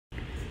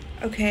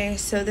Okay,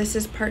 so this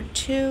is part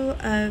 2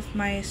 of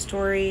my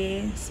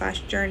story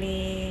 /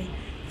 journey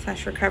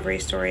 / recovery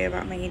story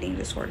about my eating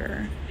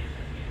disorder.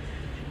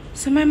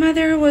 So my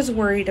mother was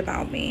worried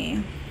about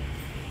me,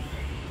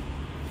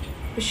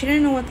 but she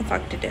didn't know what the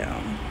fuck to do.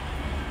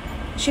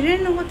 She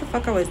didn't know what the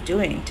fuck I was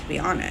doing, to be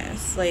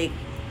honest. Like,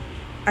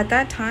 at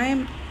that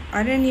time,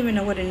 I didn't even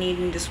know what an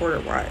eating disorder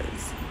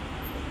was.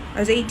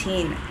 I was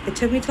 18. It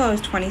took me till I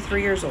was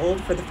 23 years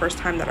old for the first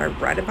time that I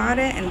read about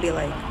it and be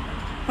like,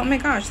 oh my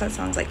gosh, that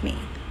sounds like me.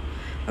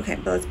 Okay,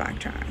 but let's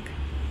backtrack.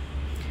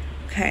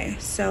 Okay,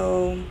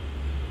 so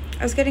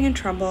I was getting in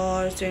trouble.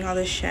 I was doing all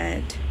this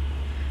shit.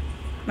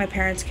 My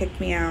parents kicked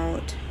me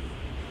out.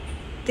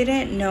 They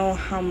didn't know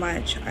how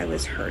much I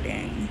was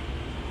hurting.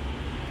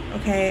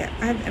 Okay,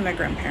 I have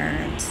immigrant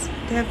parents.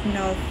 They have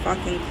no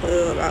fucking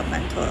clue about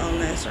mental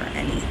illness or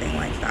anything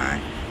like that.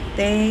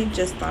 They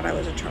just thought I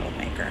was a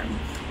troublemaker.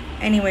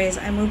 Anyways,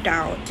 I moved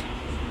out.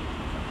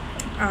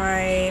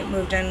 I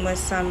moved in with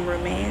some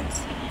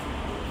roommates,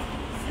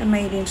 and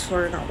my eating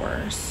disorder got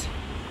worse.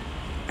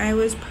 I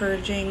was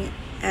purging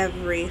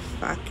every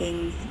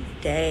fucking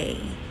day.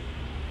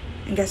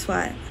 And guess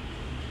what?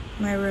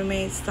 My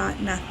roommates thought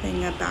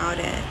nothing about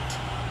it.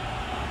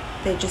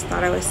 They just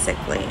thought I was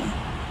sickly.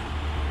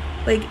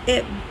 Like,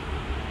 it...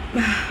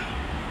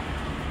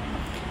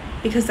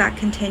 because that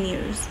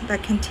continues.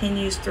 That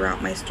continues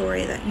throughout my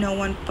story, that no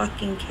one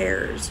fucking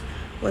cares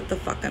what the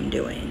fuck I'm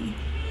doing.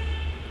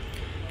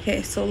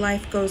 Okay, so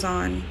life goes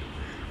on.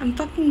 I'm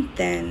fucking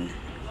thin,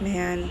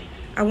 man.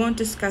 I won't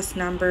discuss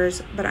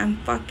numbers, but I'm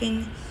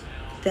fucking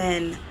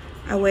thin.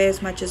 I weigh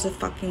as much as a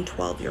fucking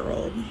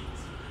 12-year-old.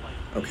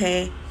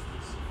 Okay?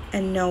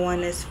 And no one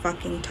is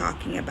fucking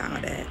talking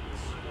about it.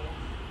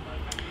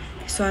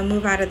 So I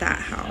move out of that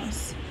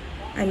house.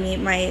 I meet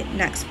my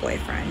next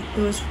boyfriend,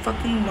 who is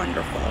fucking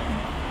wonderful.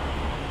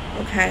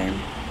 Okay?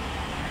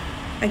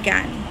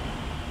 Again,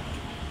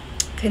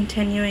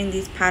 continuing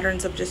these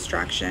patterns of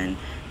distraction,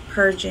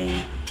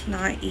 purging,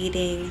 not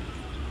eating,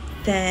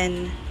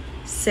 thin,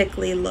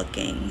 sickly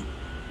looking,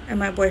 and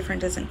my boyfriend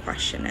doesn't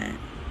question it.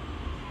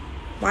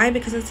 Why?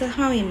 Because it's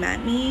how he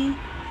met me,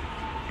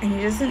 and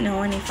he doesn't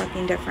know any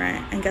fucking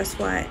different. And guess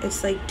what?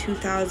 It's like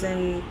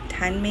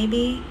 2010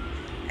 maybe,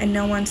 and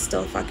no one's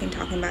still fucking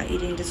talking about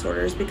eating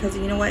disorders, because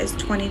you know what? It's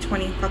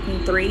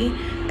 2023,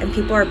 and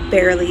people are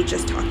barely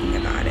just talking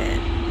about it.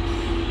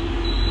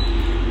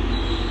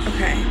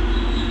 Okay.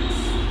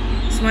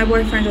 So my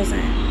boyfriend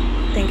doesn't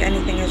think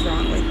anything is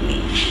wrong with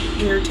me.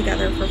 We were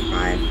together for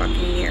 5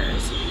 fucking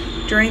years.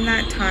 During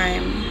that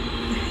time,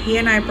 he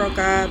and I broke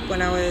up when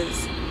I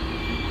was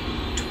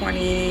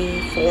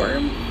 24.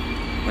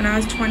 When I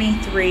was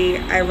 23,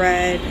 I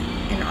read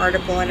an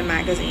article in a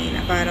magazine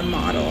about a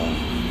model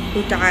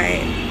who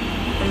died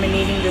from an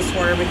eating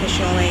disorder because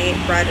she only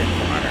ate bread and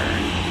water.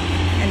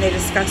 And they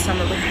discussed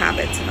some of her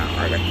habits in that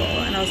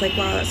article. And I was like,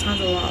 wow, that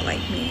sounds a lot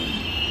like me.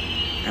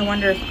 I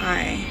wonder if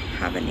I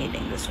have an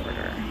eating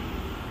disorder.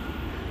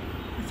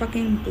 It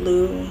fucking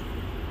blew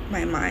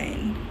my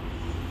mind.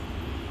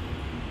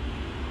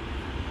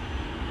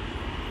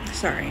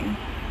 Sorry.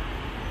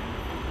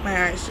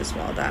 My eyes just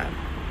welled up.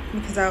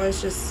 Because I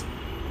was just...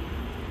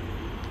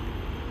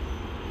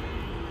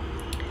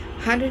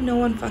 How did no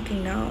one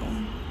fucking know?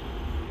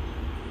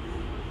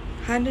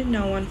 How did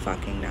no one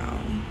fucking know?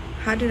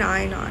 How did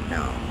I not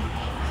know?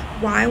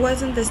 Why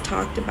wasn't this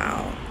talked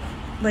about?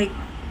 Like,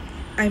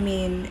 I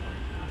mean,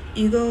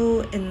 you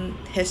go in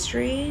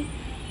history,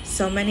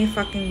 so many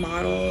fucking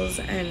models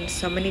and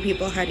so many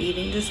people had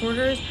eating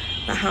disorders,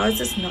 but how is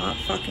this not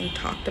fucking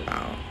talked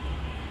about?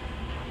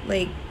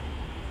 Like,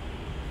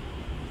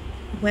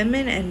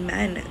 women and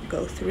men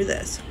go through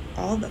this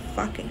all the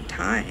fucking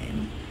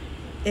time.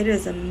 It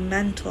is a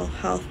mental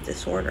health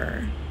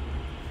disorder.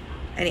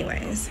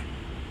 Anyways,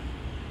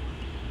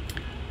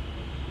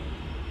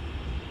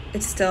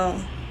 it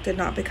still did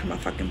not become a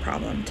fucking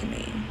problem to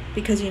me,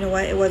 because you know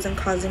what? It wasn't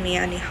causing me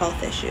any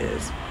health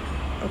issues.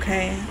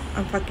 Okay?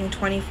 I'm fucking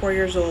 24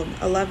 years old.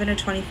 11 to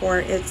 24,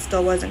 it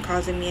still wasn't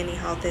causing me any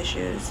health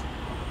issues.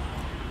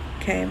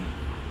 Okay?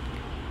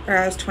 Or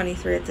I was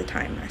 23 at the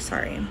time.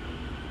 Sorry.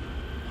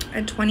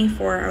 At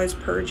 24, I was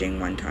purging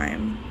one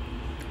time,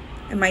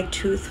 and my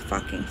tooth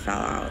fucking fell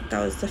out.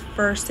 That was the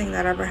first thing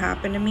that ever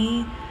happened to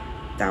me.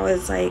 That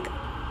was like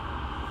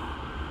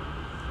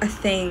a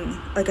thing,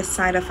 like a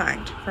side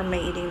effect from my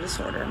eating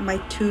disorder. My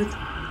tooth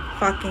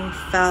fucking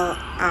fell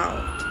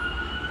out.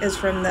 It was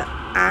from the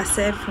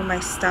acid from my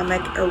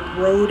stomach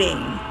eroding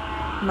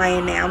my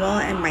enamel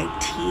and my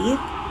teeth,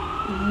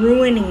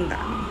 ruining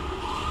them.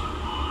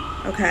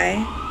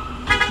 Okay?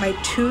 My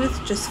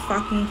tooth just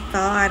fucking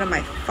fell out of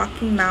my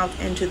fucking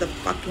mouth into the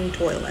fucking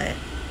toilet.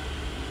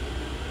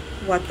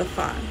 What the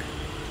fuck?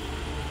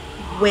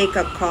 Wake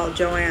up call,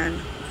 Joanne.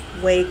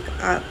 Wake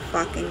up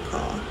fucking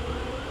call.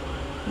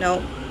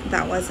 Nope,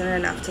 that wasn't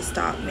enough to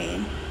stop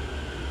me.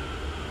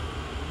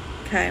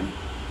 Okay.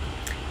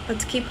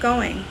 Let's keep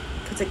going,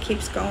 because it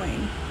keeps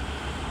going.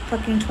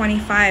 Fucking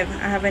 25, I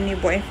have a new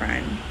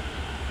boyfriend.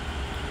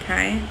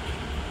 Okay?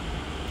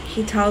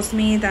 he tells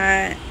me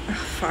that, oh,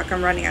 fuck,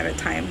 I'm running out of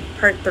time.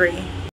 Part 3.